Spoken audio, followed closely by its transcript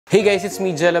Hey guys, it's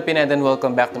me Jello Pineda and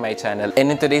welcome back to my channel. And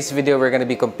in today's video, we're gonna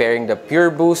be comparing the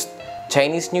PUREBOOST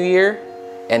Chinese New Year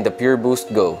and the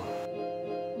PUREBOOST Go.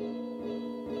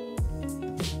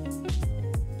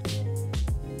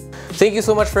 Thank you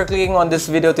so much for clicking on this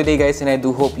video today, guys, and I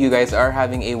do hope you guys are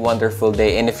having a wonderful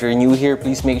day. And if you're new here,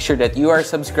 please make sure that you are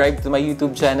subscribed to my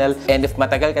YouTube channel. And if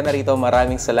matagal ka na rito,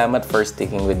 maraming salamat for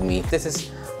sticking with me. This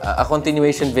is a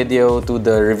continuation video to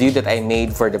the review that I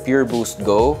made for the PUREBOOST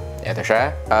Go. Ito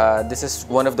siya. This is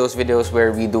one of those videos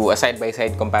where we do a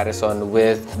side-by-side comparison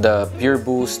with the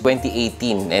PUREBOOST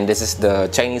 2018, and this is the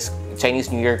Chinese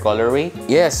New Year colorway.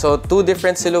 Yeah, so two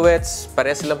different silhouettes,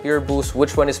 pares silang PUREBOOST.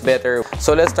 Which one is better?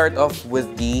 So let's start off with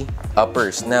the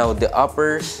uppers. Now, the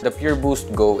uppers, the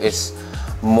PUREBOOST Go is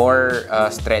more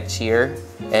stretchier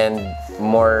and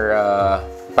more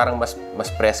parang mas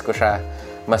presko siya.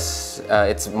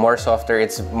 It's more softer,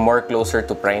 it's more closer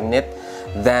to prime knit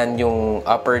than yung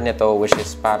upper nito, which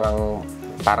is parang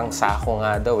sako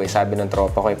nga daw eh, sabi ng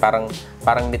tropa ko eh.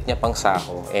 Parang knit niya pang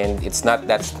sako, and it's not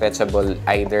that stretchable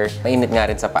either. Mainit nga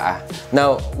rin sa paa.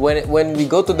 Now, when we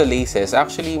go to the laces,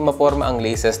 actually maporma ang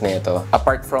laces nito.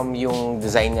 Apart from yung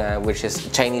design niya, which is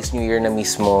Chinese New Year na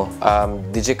mismo,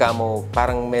 digicamo,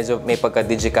 parang medyo may pagka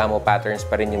digicamo patterns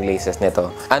pa rin yung laces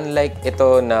nito. Unlike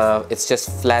ito na it's just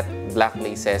flat black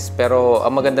laces, pero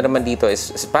ang maganda naman dito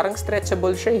is parang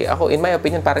stretchable siya eh. Ako, in my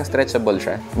opinion, parang stretchable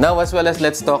siya. Now, as well as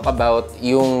let's talk about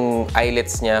yung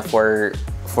eyelets niya for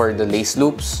the lace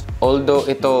loops. Although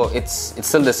it's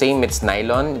still the same, it's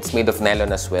nylon, it's made of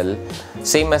nylon as well.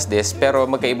 Same as this, pero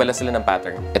magkaiba lang sila ng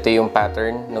pattern. Ito yung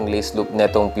pattern ng lace loop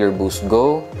netong PUREBOOST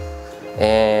Go,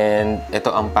 and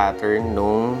ito ang pattern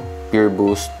nung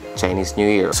PUREBOOST Chinese New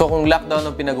Year. So kung lockdown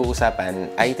ang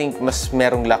pinag-uusapan, I think mas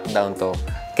merong lockdown to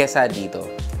kesa dito.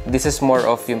 This is more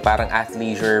of yung parang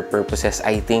athleisure purposes.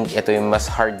 I think ito yung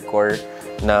mas hardcore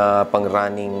na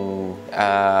pang-running,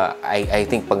 I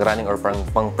think pang-running or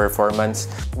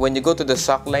pang-performance. When you go to the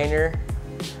sock liner,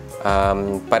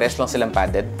 pares lang silang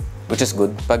padded, which is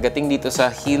good. Pagdating dito sa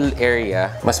heel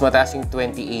area, mas mataas yung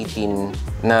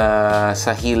 2018 na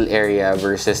sa heel area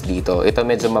versus dito. Ito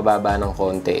medyo mababa ng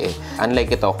konti eh.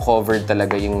 Unlike ito, covered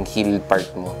talaga yung heel part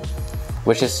mo.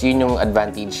 Which is yun yung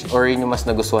advantage or yun yung mas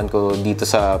nagustuhan ko dito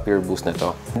sa PUREBOOST na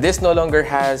to. This no longer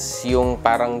has yung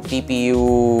parang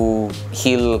TPU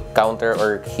heel counter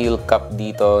or heel cup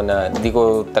dito na hindi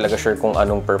ko talaga sure kung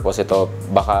anong purpose ito.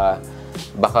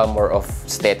 Baka more of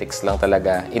aesthetics lang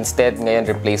talaga. Instead, ngayon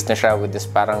replaced na siya with this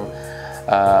parang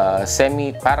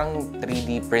parang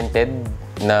 3D printed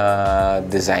na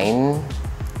design.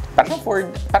 Parang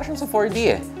sa 4D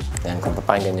eh. Yan, kung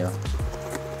papakinggan nyo.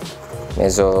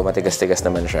 Medyo matigas-tigas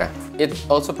naman siya. It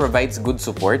also provides good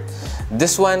support.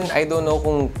 This one, I don't know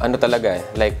kung ano talaga,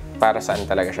 like para saan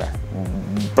talaga siya.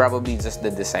 Probably just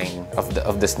the design of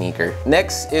the sneaker.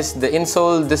 Next is the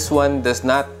insole. This one does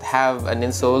not have an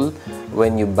insole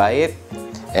when you buy it,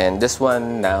 and this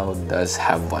one now does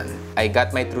have one. I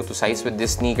got my true to size with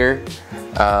this sneaker.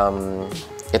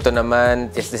 Ito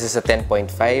naman this is a 10.5.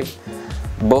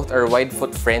 Both are wide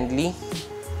foot friendly.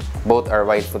 Both are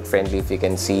wide foot friendly, if you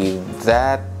can see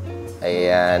that.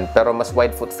 Ayan. Pero mas wide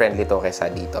foot friendly to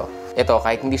kaysa dito. Ito,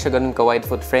 kahit hindi siya ganun ka wide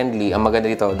foot friendly, ang maganda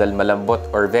dito dahil malambot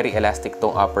or very elastic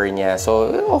tong upper niya.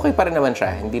 So, okay pa rin naman siya.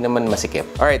 Hindi naman masikip.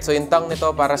 Alright, so yung tongue nito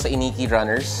para sa iniki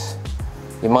runners.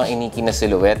 Yung mga iniki na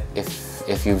silhouette,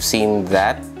 if you've seen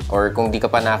that, or kung di ka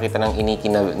pa nakita ng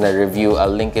iniki na review, I'll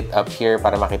link it up here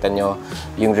para makita nyo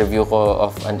yung review ko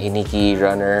of an iniki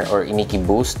runner or iniki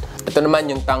boost. Ito naman,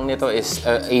 yung tongue nito is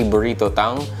a burrito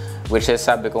tongue, which is,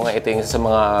 sabi ko nga, ito yung sa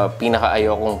mga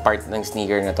pinaka-ayokong part ng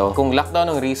sneaker na to. Kung lockdown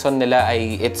ang reason nila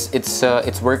ay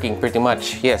it's working pretty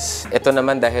much. Yes. Ito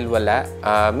naman dahil wala,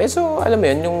 medyo, alam mo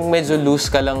yun, yung medyo loose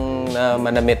ka lang na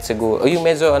manamit siguro. O yung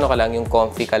medyo ano ka lang, yung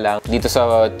comfy ka lang. Dito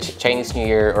sa Chinese New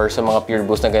Year or sa mga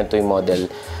PUREBOOST na ganito yung model,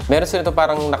 meron sila ito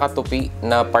parang nakatupi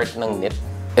na part ng knit.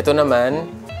 Ito naman,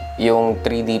 yung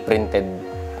 3D printed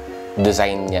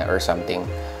design niya or something.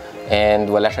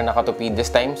 And wala siya nakatupi this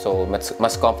time, so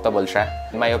mas comfortable siya,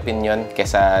 in my opinion,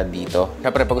 kesa dito.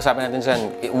 Siyempre, pag-usapan natin dyan,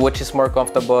 which is more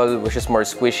comfortable, which is more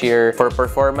squishier. For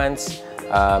performance,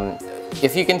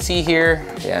 if you can see here,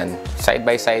 yan, side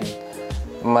by side,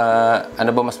 ano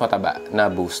ba mas mataba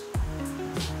na boost?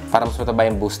 Parang mas mataba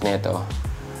yung boost nito.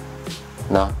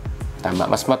 No? Tama.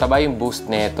 Mas mataba yung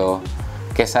boost nito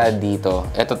kesa dito.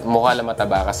 Ito, mukha lang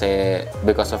mataba kasi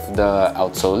because of the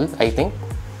outsole, I think.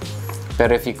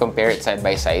 Pero if you compare it side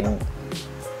by side,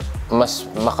 mas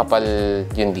makapal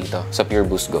yun dito sa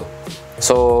PUREBOOST Go.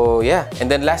 So, yeah. And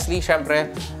then lastly, syempre,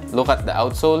 look at the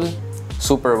outsole.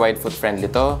 Super wide foot friendly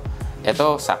to.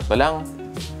 Ito, sakto lang.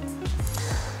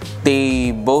 They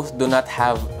both do not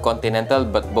have Continental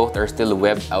but both are still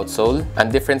web outsole. Ang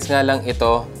difference nga lang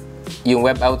ito, yung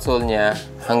web outsole niya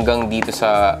hanggang dito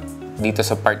sa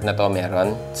part na to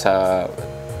meron sa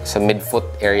midfoot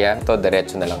area. Ito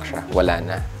diretso na lang siya, wala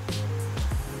na.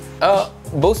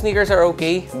 Both sneakers are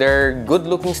okay. They're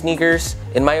good-looking sneakers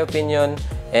in my opinion.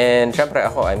 And syempre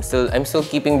ako, I'm still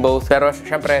keeping both. Pero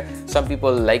syempre, some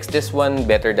people likes this one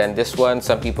better than this one.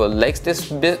 Some people likes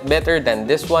this better than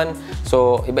this one.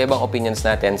 So, iba-ibang opinions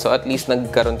natin. So, at least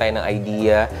nagkaroon tayo ng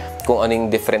idea kung ano yung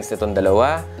difference nitong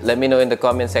dalawa. Let me know in the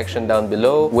comment section down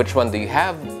below, which one do you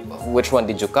have? Which one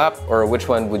did you cop? Or which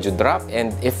one would you drop?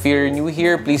 And if you're new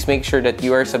here, please make sure that you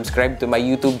are subscribed to my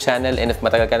YouTube channel. And if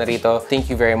matagal ka na rito,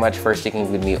 thank you very much for sticking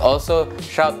with me. Also,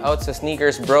 shout out sa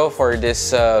Sneakers Bro for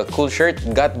this cool shirt.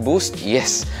 Got Boost?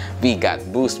 Yes, we got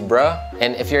Boost, bro.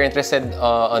 And if you're interested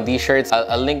on these shirts,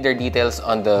 I'll link their details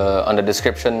on the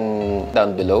description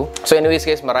down below. So anyways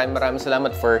guys, maraming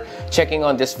salamat for checking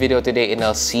on this video today, and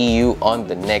I'll see you on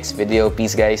the next video.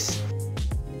 Peace guys.